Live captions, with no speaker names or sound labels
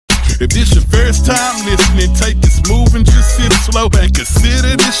If this your first time listening, take it smooth and just sit slow and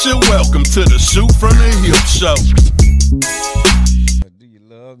consider this your welcome to the Shoot from the Hip show. Do you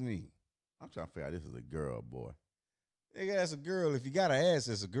love me? I'm trying to figure out this is a girl or boy. Nigga, that's a girl. If you got an ass,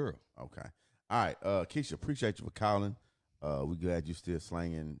 it's a girl. Okay. All right. Keisha, appreciate you for calling. We glad you still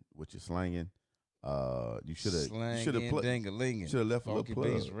slanging what you're slanging. You should have left a little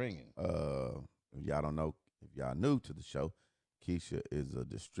plug. Ringing. If y'all don't know, if y'all new to the show, Keisha is a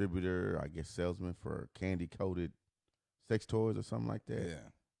distributor, I guess salesman for candy coated sex toys or something like that.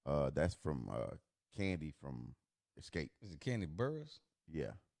 Yeah. That's from Candy from Escape. Is it Candy Burris?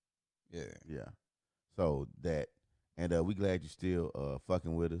 Yeah. Yeah. Yeah. So that, and we glad you still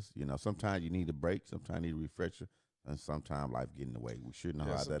fucking with us. You know, sometimes you need a break, sometimes you need a refresher, and sometimes life get in the way. We should know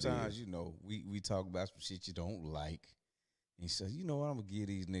how that is. Sometimes, you know, we talk about some shit you don't like. And you say, you know what, I'm gonna give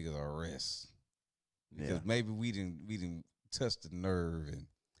these niggas a rest. Because maybe we didn't touch the nerve, and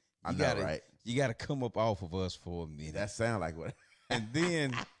you gotta come up off of us for a minute. That sound like what? And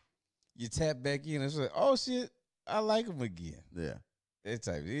then you tap back in and say, oh shit, I like them again. Yeah. It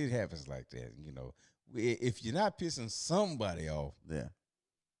happens like that, you know. If you're not pissing somebody off,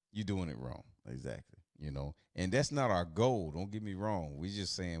 you're doing it wrong. Exactly. You know, and that's not our goal. Don't get me wrong. We're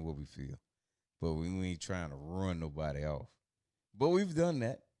just saying what we feel, but we ain't trying to run nobody off. But we've done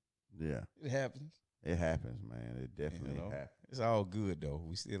that. Yeah, it happens. It happens, man. It definitely happens. It's all good though.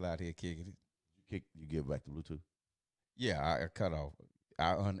 We still out here kicking it. You give back the Bluetooth? Yeah, I cut off.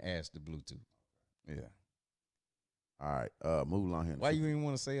 I unasked the Bluetooth. Yeah. All right. Move along here. Why you even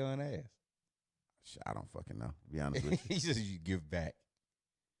want to say unasked? I don't fucking know. To be honest with you. He says you give back.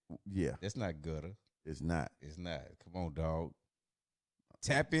 Yeah. That's not gutter. It's not. It's not. Come on, dog.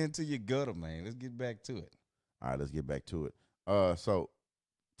 Tap into your gutter, man. Let's get back to it. All right, let's get back to it. So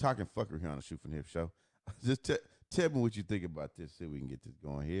talking fuckery here on the Shoot from the Hip show. Just tell me what you think about this. See if we can get this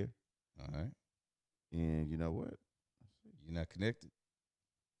going here. All right. And you know what? You're not connected?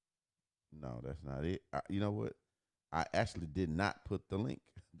 No, that's not it. You know what? I actually did not put the link.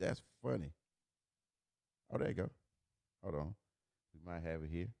 That's funny. Oh, there you go. Hold on. We might have it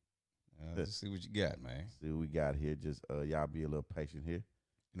here. Let's see what you got, man. See what we got here. Just y'all be a little patient here.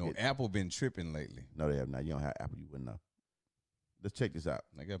 You know, Apple been tripping lately. No, they have not. You don't have Apple. You wouldn't know. Let's check this out.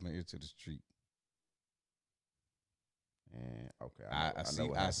 I got my ear to the street. And okay,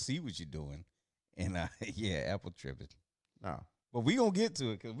 I see what you're doing, and Apple tripping. No, but we gonna get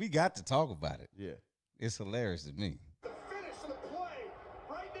to it because we got to talk about it. Yeah, it's hilarious to me. The finish of the play,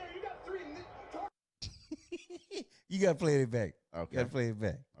 right there. You got 3. You gotta play it back. Okay, you gotta play it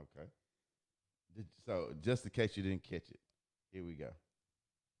back. Okay. So just in case you didn't catch it, here we go.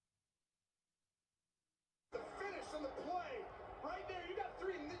 The finish of the play, right there. You got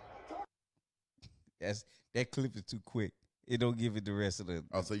 3. That clip is too quick. It don't give it the rest of the.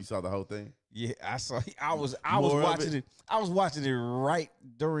 Oh, so you saw the whole thing? Yeah, I saw. I was watching it. I was watching it right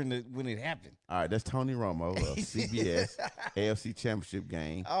during when it happened. All right, that's Tony Romo of CBS AFC Championship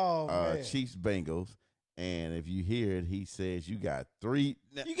game. Oh man, Chiefs Bengals. And if you hear it, he says you got 3.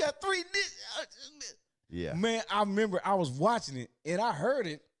 You got 3. Yeah, man. I remember I was watching it and I heard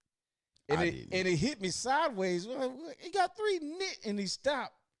it, and it hit me sideways. He got 3 and he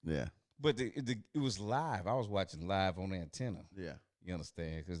stopped. Yeah. But it was live. I was watching live on antenna. Yeah. You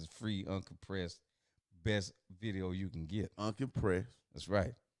understand? Because it's free, uncompressed, best video you can get. Uncompressed. That's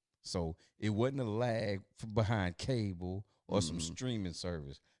right. So it wasn't a lag from behind cable or some streaming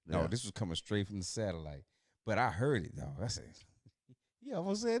service. No, this was coming straight from the satellite. But I heard it, though. I said, you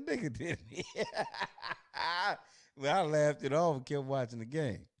almost said nigga, didn't he? Well, I laughed it off and kept watching the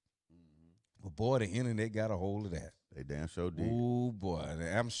game. But boy, the internet got a hold of that. They damn sure did. Oh, boy.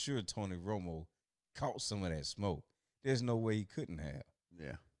 I'm sure Tony Romo caught some of that smoke. There's no way he couldn't have.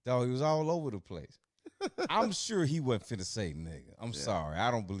 Yeah. Dog, he was all over the place. I'm sure he wasn't finna say nigga. I'm sorry.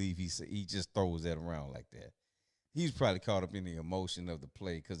 I don't believe he just throws that around like that. He's probably caught up in the emotion of the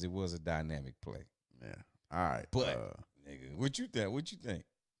play because it was a dynamic play. Yeah. All right. But, nigga, what you think? What you think?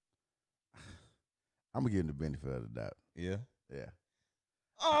 I'm going to give him the benefit of the doubt. Yeah? Yeah.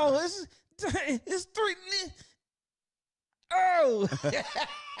 Oh, it's 3. Oh.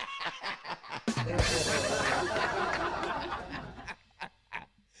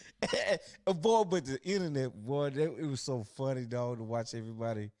 Boy, but the internet, boy, it was so funny, dog, to watch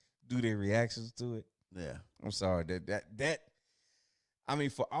everybody do their reactions to it. Yeah. I'm sorry. That I mean,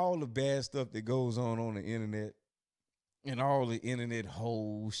 for all the bad stuff that goes on the internet and all the internet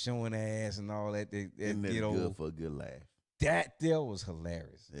hoes showing ass and all that, good for a good laugh. That there was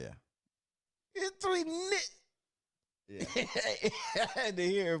hilarious. Yeah. It's 3 nit. Yeah. And to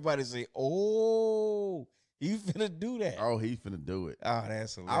hear everybody say, oh, He finna do that. Oh, he finna do it. Oh,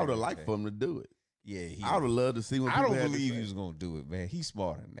 that's hilarious. I would have liked for him to do it. Yeah, I would have loved to see what I people don't had to believe say. he was gonna do it, man. He's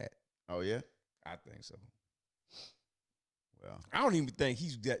smarter than that. Oh yeah. I think so. Well, I don't even think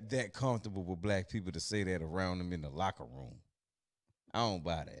he's that comfortable with black people to say that around him in the locker room. I don't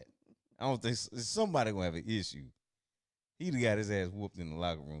buy that. I don't think somebody gonna have an issue. He got his ass whooped in the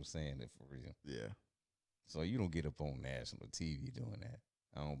locker room saying that for real. yeah. So you don't get up on national TV doing that.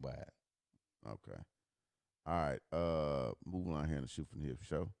 I don't buy it. Okay. All right. Moving on here in the Shoot from the Hip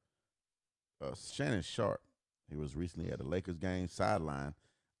show. Shannon Sharpe. He was recently at a Lakers game sideline.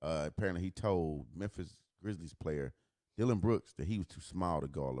 Apparently, he told Memphis Grizzlies player Dylan Brooks that he was too small to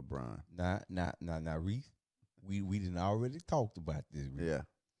guard LeBron. Nah, Reese. We didn't already talked about this. Reese. Yeah.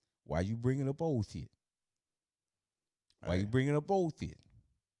 Why you bringing up old shit? Why you bringing up old shit?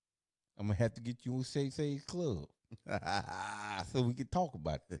 I'm gonna have to get you on Say Club so we can talk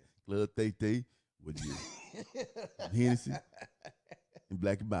about that. Club Tay with you, Hennessy and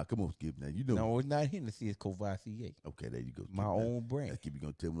Black and Mild. Come on, Skip. Now you know. No, it's not Hennessy. It's Courvoisier. Okay, there you go. My own brand. Skip, you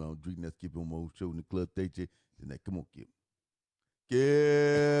gonna tell me I don't drink that? Skip on my own show in the Club Tay. Then that, come on, Skip.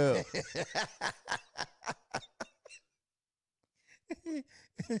 Yeah.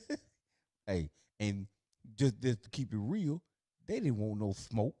 Hey, and just to keep it real, they didn't want no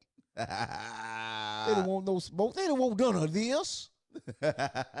smoke. They didn't want no smoke. They didn't want none of this. They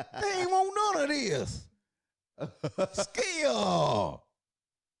ain't want none of this. Skill.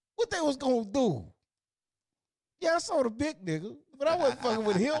 What they was gonna do? Yeah, I saw the big nigga, but I wasn't fucking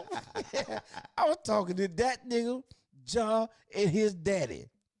with him. I was talking to that nigga, John, and his daddy.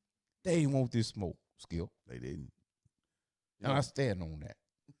 They ain't want this smoke, Skill. They didn't. And I stand on that.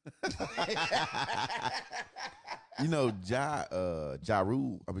 You know, Ja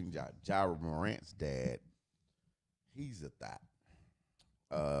Morant's dad, he's a thot.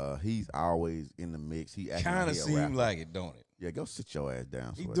 He's always in the mix. He Kind of seems like it, don't it? Yeah, go sit your ass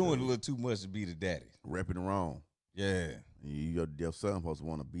down. He doing a little too much to be the daddy. Repping wrong. Yeah. Your son supposed to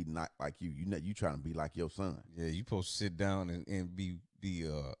want to be not like you. You trying to be like your son. Yeah, you supposed to sit down and be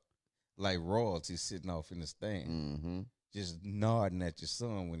like royalty sitting off in the stand. Mm-hmm. Just nodding at your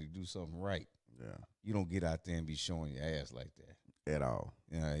son when he do something right. Yeah. You don't get out there and be showing your ass like that. At all.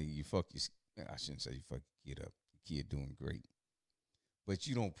 You fuck your, I shouldn't say you fuck your kid up. Your kid doing great. But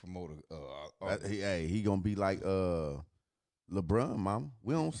you don't promote he gonna be like LeBron, mama.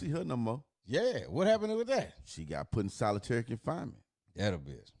 We don't see her no more. Yeah, what happened with that? She got put in solitary confinement. That'll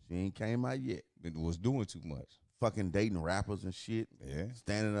be it. She ain't came out yet. It was doing too much. Fucking dating rappers and shit. Yeah.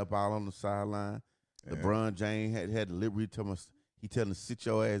 Standing up all on the sideline. Yeah. LeBron James had the liberty to tell him to sit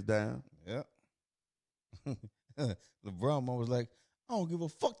your ass down. Yeah. LeBron was like, I don't give a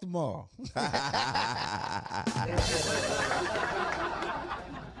fuck tomorrow.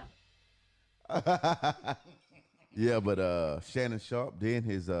 Yeah, but Shannon Sharpe, then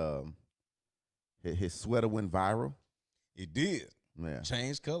his sweater went viral. It did. Yeah.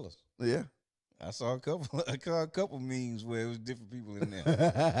 Changed colors. Yeah. I saw a couple memes where it was different people in there.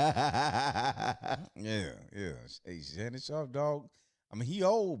 Yeah. Hey, Shannon Sharpe, dog. I mean, he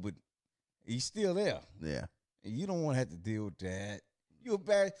old, but he's still there. Yeah. And you don't want to have to deal with that.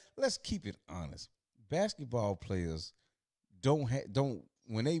 Let's keep it honest. Basketball players don't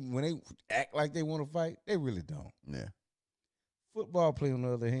when they act like they want to fight, they really don't. Yeah. Football player, on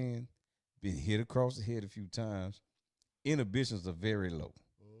the other hand, been hit across the head a few times. Inhibitions are very low.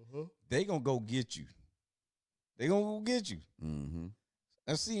 Mm-hmm. They gonna go get you. They gonna go get you. Mm-hmm.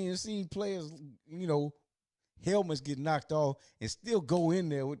 I've seen players, helmets get knocked off and still go in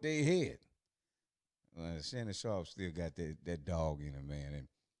there with their head. Shannon Sharpe still got that dog in him, man. And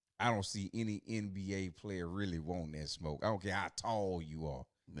I don't see any NBA player really wanting that smoke. I don't care how tall you are.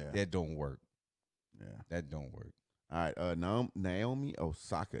 Yeah. That don't work. Yeah. That don't work. All right. Naomi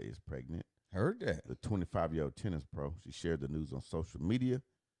Osaka is pregnant. Heard that. The 25-year-old tennis pro. She shared the news on social media.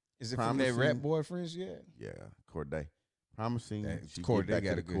 Is it from that rap boyfriend she had? Yeah, Corday. Promising. Corday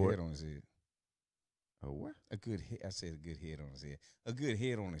got a good head on his head. Oh, what? A good head. I said a good head on his head. A good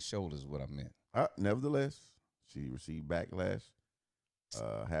head on his shoulders is what I meant. Nevertheless, she received backlash,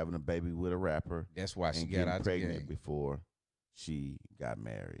 having a baby with a rapper. That's why she and got out pregnant the game. Before she got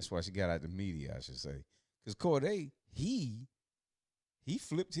married. That's why she got out the media, I should say. Because Corday, he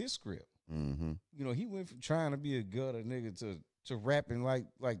flipped his script. Mm-hmm. He went from trying to be a gutter nigga to rapping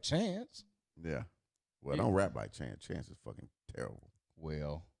like Chance. Yeah. Well, don't rap like Chance. Chance is fucking terrible.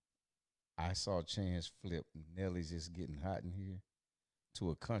 Well, I saw Chance flip Nelly's Just Getting Hot in Here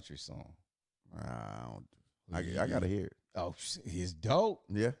to a country song. I gotta hear it. Oh, it's dope.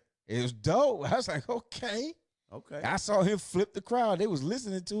 Yeah. It was dope. I was like, okay. I saw him flip the crowd. They was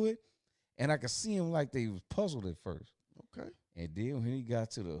listening to it, And I could see him like they was puzzled at first. Okay. And then when he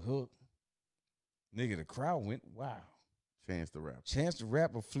got to the hook, nigga, the crowd went, wow. Chance the Rapper. Chance the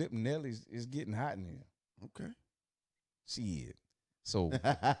Rapper flipping Nelly is getting hot in here. Okay. Shit. So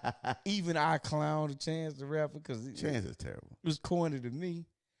even I clowned Chance the Rapper because Chance is terrible. It was corny to me.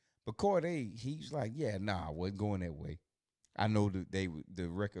 But Corday, he's like, yeah, nah, I wasn't going that way. I know that the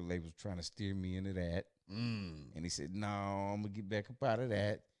record label was trying to steer me into that. And he said, no, I'm going to get back up out of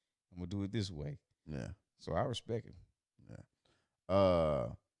that. I'm going to do it this way. Yeah. So I respect him. Yeah.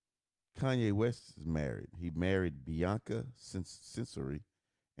 Kanye West is married. He married Bianca Censori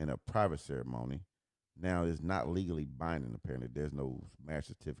in a private ceremony. Now it's not legally binding, apparently. There's no marriage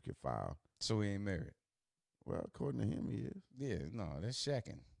certificate filed. So he ain't married? Well, according to him, he is. Yeah, no, that's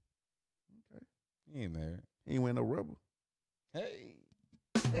shacking. Okay. He ain't married. He ain't wearing no rubber. Hey.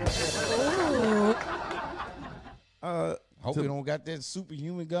 Hope he don't got that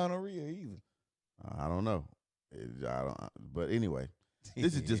superhuman gonorrhea either. I don't know. But anyway,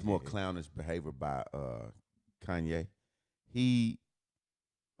 this is just more clownish behavior by Kanye. He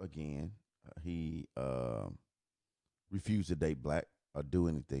refused to date black or do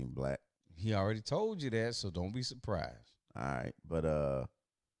anything black. He already told you that, so don't be surprised. All right, but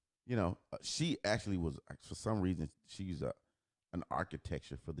she actually was, for some reason, she's an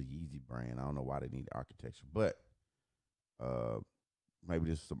architecture for the Yeezy brand. I don't know why they need architecture, but maybe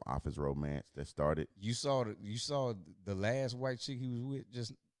there's some office romance that started. You saw the last white chick he was with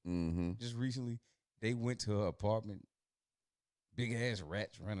just recently. They went to her apartment. Big ass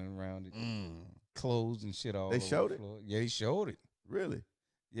rats running around it, clothes and shit all. They over showed the it. floor. Yeah, he showed it. Really?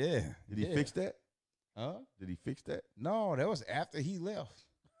 Yeah. Did he fix that? Huh? Did he fix that? No, that was after he left.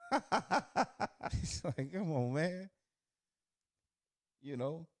 It's like, come on, man. You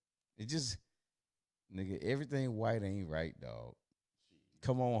know, it just, nigga, everything white ain't right, dog.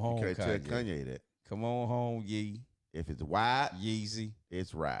 Come on home, you can't Kanye. tell Kanye that. Come on home, Yee. If it's white, Yeezy.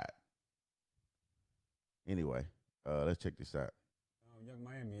 it's right. Anyway, let's check this out. Young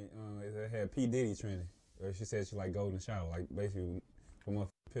Miami, it had P. Diddy trending. She said she like golden shower, like basically for motherfucker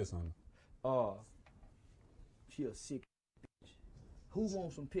piss on her. She a sick bitch. Who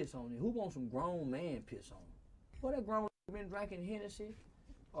wants some piss on it? Who wants some grown man piss on it? Well, that grown been drinking Hennessy,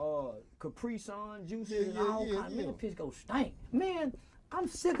 Capri Sun, juices, and all kinds. Man, the piss go stink. Man, I'm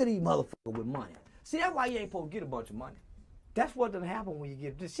sick of these motherfuckers with money. See, that's why you ain't supposed to get a bunch of money. That's what done happen when you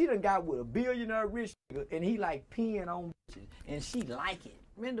get this. She done got with a billionaire rich nigga, and he like peeing on bitches, and she like it.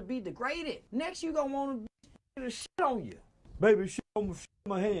 Man, to be degraded. Next, you gonna want to shit on you. Baby, shit on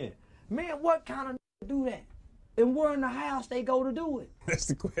my hand. Man, what kind of nigga do that? And where in the house they go to do it? That's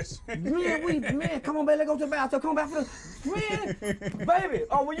the question. Man, come on, baby, let's go to the bathtub. Come back for the man, baby.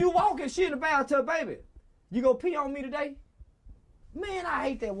 Oh, when you walking shit in the bathtub, baby, you go pee on me today? Man, I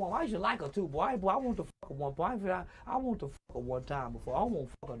hate that woman. I used to like her too, boy. I want to fuck her one, boy. I want to fuck her one time before. I won't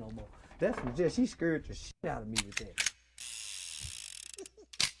fuck her no more. That's what just, she scared the shit out of me with that.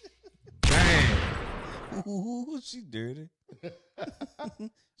 Damn. Ooh, she dirty.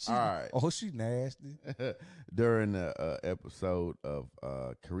 All right. Oh, she nasty. During the episode of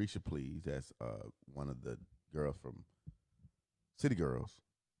Carisha Please, that's one of the girls from City Girls.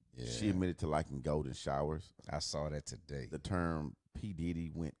 Yeah. She admitted to liking golden showers. I saw that today. The term P. Diddy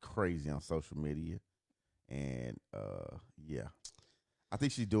went crazy on social media. And, yeah. I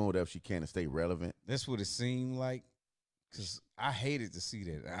think she's doing whatever she can to stay relevant. That's what it seemed like. Because I hated to see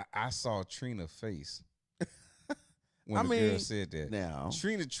that. I saw Trina's face when the girl said that. Now,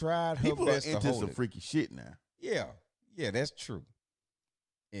 Trina tried her best to hold it. People are into some freaky shit now. Yeah. Yeah, that's true.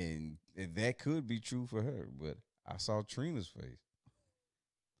 And that could be true for her. But I saw Trina's face.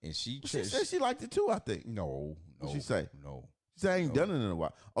 And she said she liked it too, I think. No. What'd she say? No. She said I ain't done it in a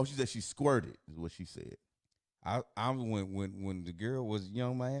while. Oh, she said she squirted, is what she said. When the girl was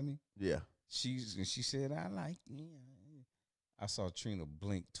Young Miami, yeah. She said, I like it. I saw Trina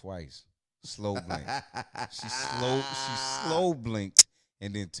blink twice. Slow blink. She slow blinked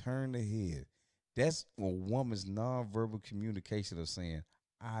and then turned her head. That's a woman's nonverbal communication of saying,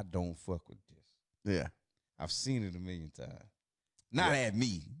 I don't fuck with this. Yeah. I've seen it a million times. Not at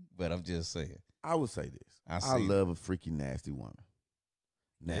me, but I'm just saying. I would say this. I love a freaky nasty woman.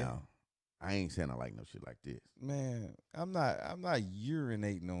 Now, I ain't saying I like no shit like this. Man, I'm not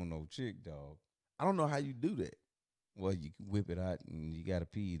urinating on no chick, dog. I don't know how you do that. Well, you can whip it out and you gotta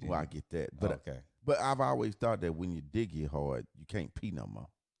pee. Well, I get that. But okay. But I've always thought that when you dig it hard, you can't pee no more.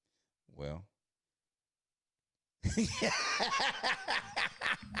 Well.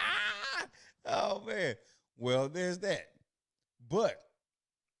 Oh man. Well, there's that. But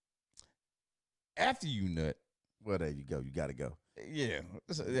after you nut, Well, there you go. You got to go. Yeah,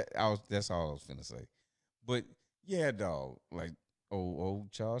 that's all I was finna say. But yeah, dog, like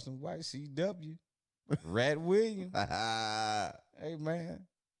old Charleston White, CW, Rat Williams. Hey man,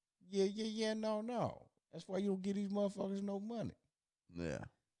 yeah, no. That's why you don't give these motherfuckers no money.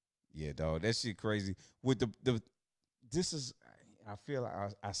 Yeah, dog, that shit crazy. With the this is, I feel like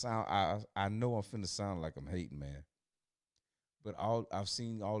I know I'm finna sound like I'm hating, man. But I've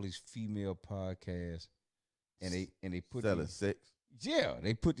seen all these female podcasts, and they put selling sex. Yeah,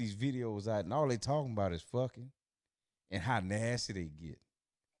 they put these videos out, and all they talking about is fucking, and how nasty they get.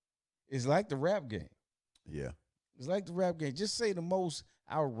 It's like the rap game. Yeah, it's like the rap game. Just say the most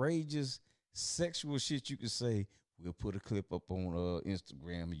outrageous sexual shit you can say. We'll put a clip up on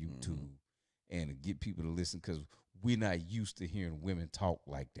Instagram and YouTube, and get people to listen because we're not used to hearing women talk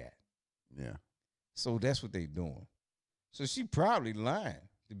like that. Yeah. So that's what they doing. So she probably lying,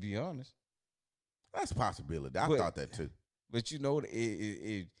 to be honest. That's a possibility. I thought that too. But you know,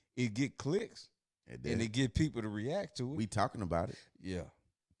 it get clicks, and it get people to react to it. We talking about it. Yeah.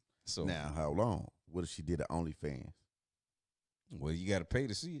 So now, how long? What if she did an OnlyFans? Well, you got to pay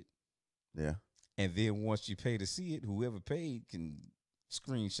to see it. Yeah. And then once you pay to see it, whoever paid can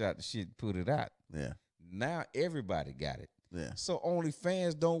screenshot the shit and put it out. Yeah. Now everybody got it. Yeah. So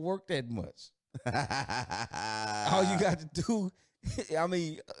OnlyFans don't work that much. All you got to do, I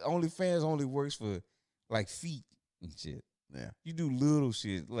mean, OnlyFans only works for like feet and shit. Yeah. You do little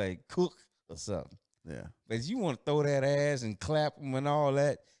shit like cook or something. Yeah. But if you want to throw that ass and clap them and all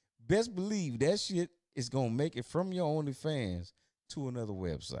that, best believe that shit is going to make it from your OnlyFans to another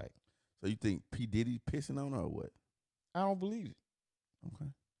website. So you think P. Diddy pissing on her or what? I don't believe it.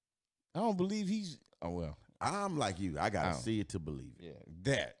 Okay. I don't believe he's, oh, well. I'm like you. I got to see it to believe it. Yeah,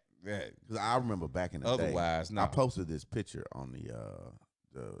 that. Because I remember back in the Otherwise, day, no. I posted this picture on the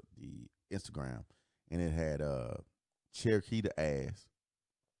Instagram, and it had Cherokee the ass,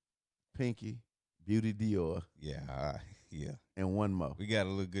 Pinky, Beauty Dior, yeah, and one more. We got a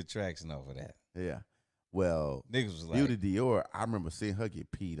little good traction off of that. Yeah. Well, niggas was like, Beauty Dior, I remember seeing her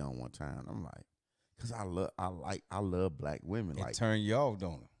get peed on one time. I'm like, because I love black women. It like, turn you off,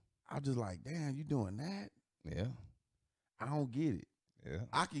 don't it? I'm just like, damn, you doing that? Yeah. I don't get it. Yeah.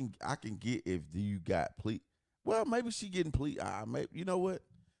 I can get if you got pleat. Well, maybe she getting pleat. You know what?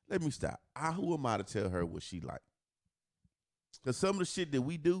 Let me stop. Who am I to tell her what she like? Because some of the shit that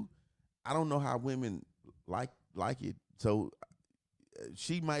we do, I don't know how women like it. So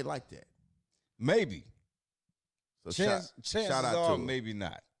she might like that. Maybe. So chances shout out are to her. maybe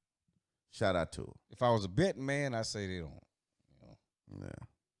not. Shout out to her. If I was a betting man, I say they don't. You know? Yeah.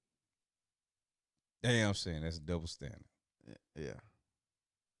 Damn, I'm saying that's a double standard. Yeah.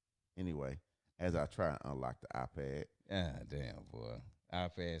 Anyway, as I try and unlock the iPad. Ah, damn, boy.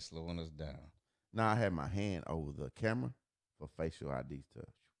 iPad slowing us down. Now I have my hand over the camera for facial ID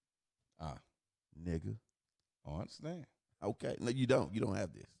stuff. Nigga. I understand. Okay. No, you don't. You don't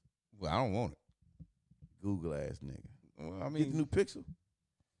have this. Well, I don't want it. Google ass nigga. Well, I mean, get the new Pixel?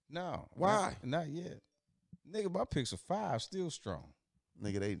 No. Why? Not yet. Nigga, my Pixel 5 still strong.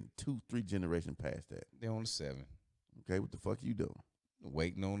 Nigga, they 2-3 generations past that. They on the 7. Okay, what the fuck you doing?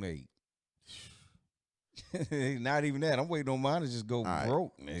 Waiting on 8. Not even that. I'm waiting on mine to just go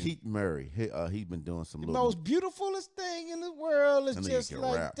broke, man. Keith Murray, he's been doing some the most beautifulest thing in the world is just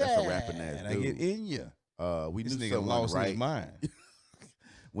like rap. that. That's a rapping ass and dude. I get in you. We this knew nigga someone lost his mind.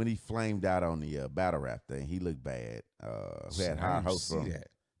 When he flamed out on the battle rap thing, he looked bad. We had high hopes for him.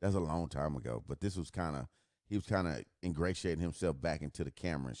 That's a long time ago. But this was he was kind of ingratiating himself back into the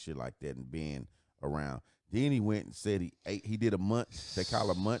camera and shit like that and being around. Then he went and said he did a munch. They call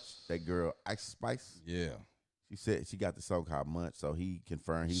her munch. That girl, Ice Spice. Yeah. She said she got the song called Munch, so he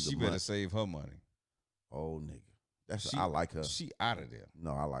confirmed he's a munch. She better save her money. Oh, nigga. I like her. She out of there.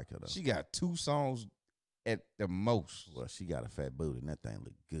 No, I like her, though. She got 2 songs at the most. Well, she got a fat booty, and that thing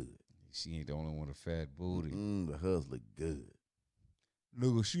look good. She ain't the only one with a fat booty. The hers look good.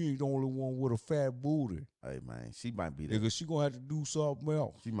 Nigga, she ain't the only one with a fat booty. Hey, man, she might be Nigga, she gonna have to do something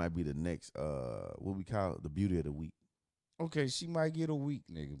else. She might be the next, what we call it, the beauty of the week. Okay, she might get a week,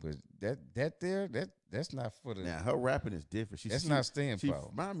 nigga, but that's not for the. Now, her rapping is different. That's not staying power. She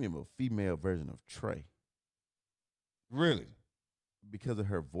reminds me of a female version of Trey. Really? Because of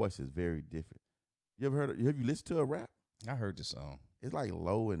her voice is very different. You ever heard? Have you listened to her rap? I heard the song. It's like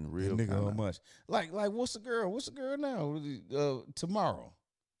low and real. Nigga, how much? Like what's the girl? What's the girl now? Tomorrow.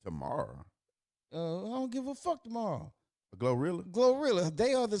 Tomorrow. I don't give a fuck tomorrow. Glorilla. Glorilla.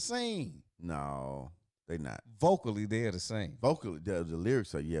 They are the same. No, they not. Vocally, they are the same. Vocally, the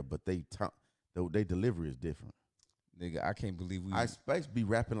lyrics are but they delivery is different. Nigga, I can't believe we. Ice Spice be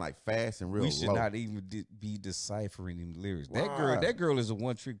rapping like fast and real. We should low. not even be deciphering them lyrics. That girl is a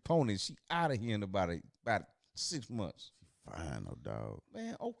one-trick pony. She out of here in about 6 months. Fine, no dog.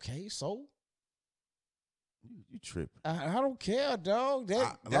 Man, okay, so you tripping? I don't care, dog.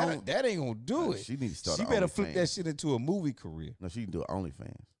 That ain't gonna do it. She need to start. She better flip that shit into a movie career. No, she can do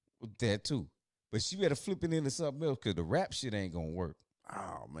OnlyFans. That too, but she better flip it into something else because the rap shit ain't gonna work.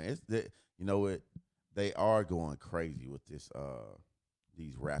 Oh man, you know what? They are going crazy with this.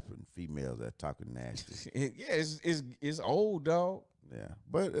 These rapping females that talking nasty. It's old, dog. Yeah,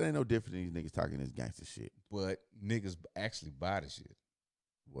 but it ain't no different than these niggas talking this gangster shit. But niggas actually buy the shit.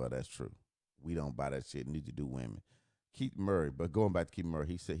 Well, that's true. We don't buy that shit. Neither do women. Keith Murray, but going back to Keith Murray,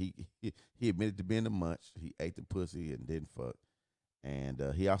 he said he admitted to being a munch. He ate the pussy and didn't fuck. And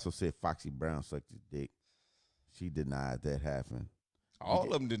he also said Foxy Brown sucked his dick. She denied that happened. All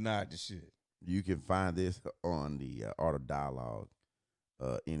of them denied the shit. You can find this on the Art of Dialogue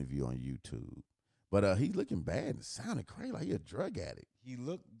interview on YouTube. But he's looking bad and sounding crazy like he a drug addict. He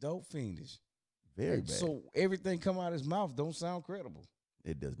looked dope fiendish. Very bad. So everything come out of his mouth don't sound credible.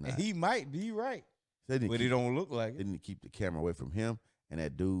 It does not. And he might be right, but it don't look like it. They didn't keep the camera away from him and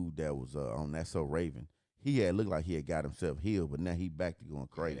that dude that was on That's So Raven. He had looked like he had got himself healed, but now he back to going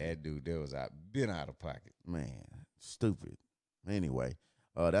crazy. Yeah, that dude, been out of pocket. Man, stupid. Anyway,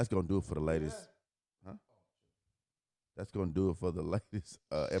 that's gonna do it for the latest. Huh? That's gonna do it for the latest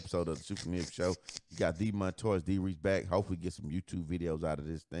episode of the Shoot From the Hip Show. You got D Montoya, D Reach back. Hopefully, get some YouTube videos out of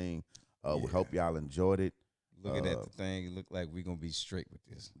this thing. We hope y'all enjoyed it. Looking at the thing, it look like we're gonna be straight with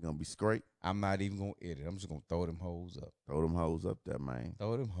this. We're gonna be straight. I'm not even gonna edit. I'm just gonna throw them hoes up. Throw them hoes up there, man.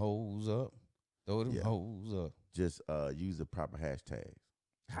 Throw them hoes up. Throw them hoes up. Just use the proper hashtags.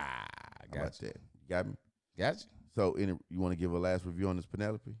 Got that. You got me? Got you. So, you want to give a last review on this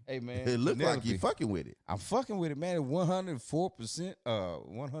Penelope? Hey, man. It looked like you fucking with it. I'm fucking with it, man. 104%,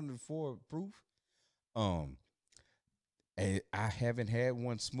 104 proof. And I haven't had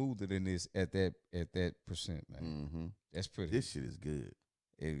one smoother than this at that percent, man. Mm-hmm. That's pretty. This shit is good.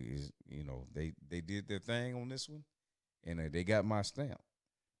 It is, they did their thing on this one, and they got my stamp.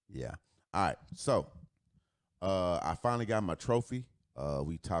 Yeah. All right. So, I finally got my trophy.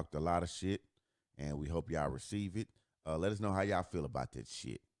 We talked a lot of shit, and we hope y'all receive it. Let us know how y'all feel about that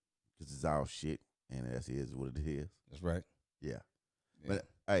shit, because it's all shit, and that is what it is. That's right. Yeah. But,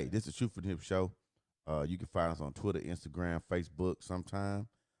 hey, this is Shoot From the Hip Show. You can find us on Twitter, Instagram, Facebook sometime.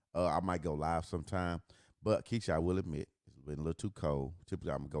 I might go live sometime. But, Keisha, I will admit, it's been a little too cold.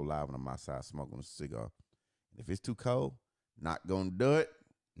 Typically, I'm going to go live when I'm outside smoking a cigar. And if it's too cold, not going to do it.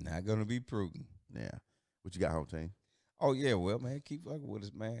 Not going to be prudent. Yeah. What you got, home team? Oh, yeah. Well, man, keep fucking with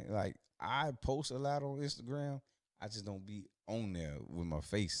us, man. Like, I post a lot on Instagram. I just don't be on there with my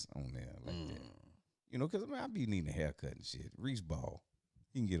face on there like that. Because, I be needing a haircut and shit. Reese Ball.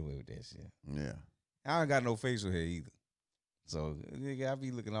 You can get away with that shit. Yeah. I don't got no facial hair either. So, nigga, I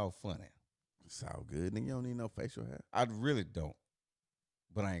be looking all funny. It's all good. Nigga, you don't need no facial hair. I really don't.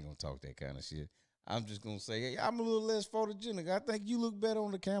 But I ain't going to talk that kind of shit. I'm just going to say, hey, I'm a little less photogenic. I think you look better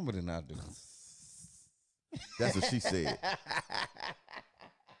on the camera than I do. That's what she said.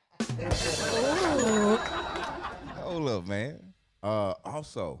 Hold up, man.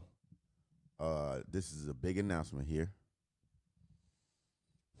 Also, this is a big announcement here.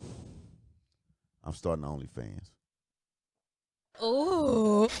 I'm starting OnlyFans.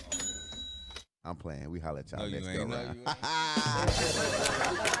 Ooh. I'm playing. We holler at y'all No, next you ain't. go No, round. you ain't.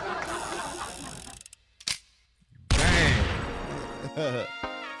 Damn.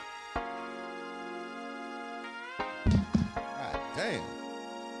 God damn.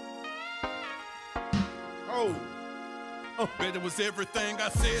 Oh. Bet it was everything I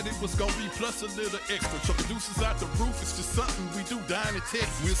said it was gonna be, plus a little extra. So producers out the roof, it's just something we do down in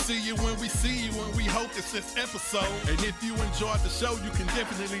Texas. We'll see you when we see you, and we hope it's this episode. And if you enjoyed the show, you can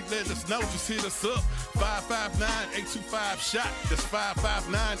definitely let us know. Just hit us up, 559-825-SHOT. That's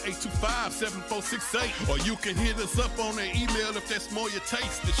 559-825-7468. Or you can hit us up on the email if that's more your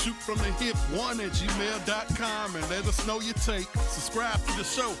taste. The shootfromthehip1@gmail.com, and let us know your take. Subscribe to the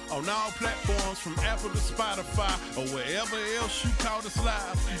show on all platforms from Apple to Spotify or wherever else you caught us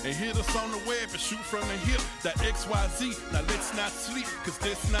live, and hit us on the web at shootfromthehip.xyz. Now let's not sleep, cause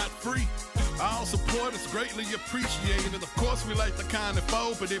that's not free. All support is greatly appreciated. Of course we like the kind of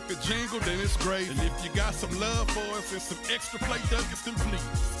foe, but if it jingle, then it's great. And if you got some love for us and some extra play nuggets, then please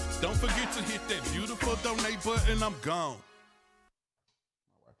don't forget to hit that beautiful donate button. I'm gone.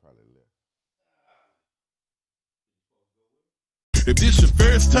 My wife probably left. If this your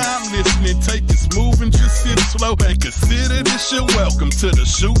first time listening, take it smooth and just sit slow and consider this your welcome to the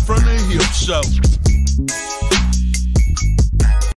Shoot From the Hip Show.